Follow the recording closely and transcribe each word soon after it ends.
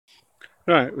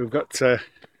Right, we've got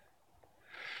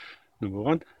number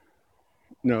one.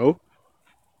 No.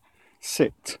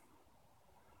 Sit.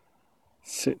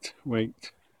 Sit.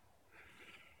 Wait.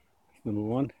 Number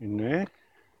one in there.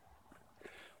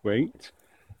 Wait.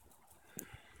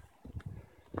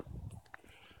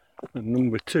 And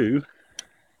number two,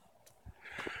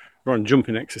 we're on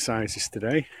jumping exercises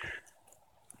today.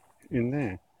 In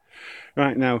there.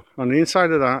 Right, now on the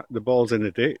inside of that, the ball's in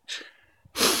a ditch.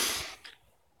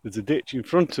 There's a ditch in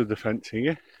front of the fence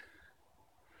here.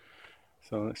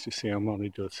 So let's just see how Molly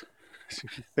does. See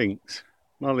if she thinks.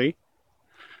 Molly,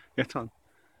 get on.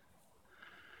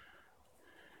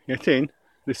 Get in.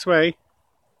 This way.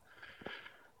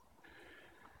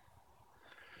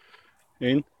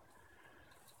 In.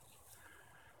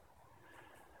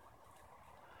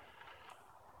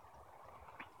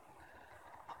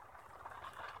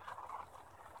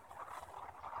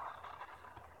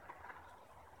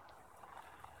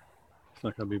 It's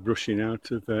like I'll be brushing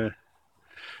out of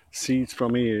seeds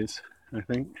from ears, I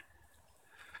think.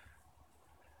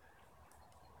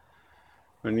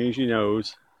 And use your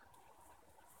nose.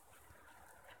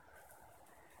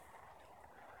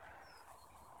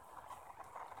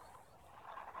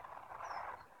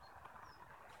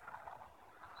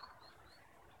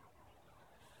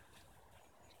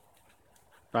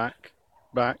 Back,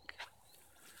 back.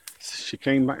 She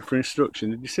came back for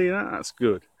instruction. Did you see that? That's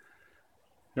good.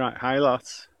 Right, high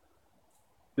loss.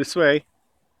 This way.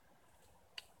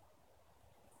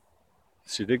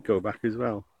 She did go back as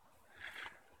well.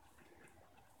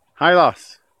 High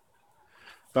loss.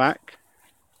 Back.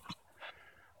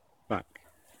 Back.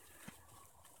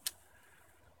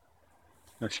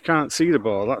 Now she can't see the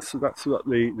ball. That's what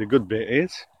the good bit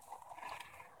is.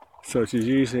 So she's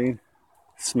using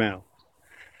smell.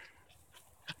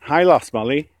 High loss,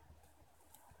 Molly.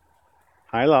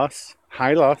 High loss.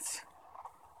 High loss.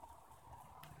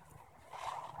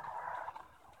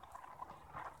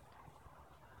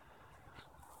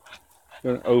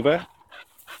 Over.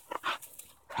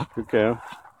 Good girl.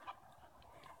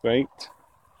 Wait.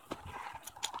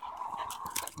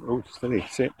 Oh, steady.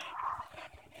 Sit.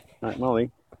 Right, Molly.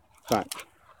 Back.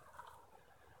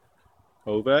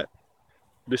 Over.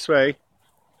 This way.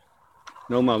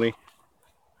 No, Molly.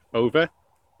 Over.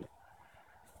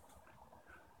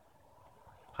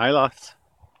 High loss.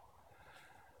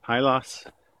 High loss.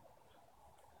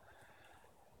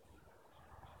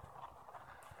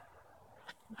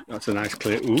 That's a nice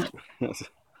clear. Ooh, that's.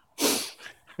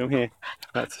 Come here.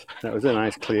 That was a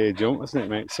nice clear jump, wasn't it,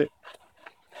 mate? Sit.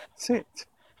 Sit.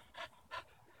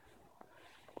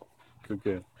 Good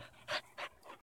girl.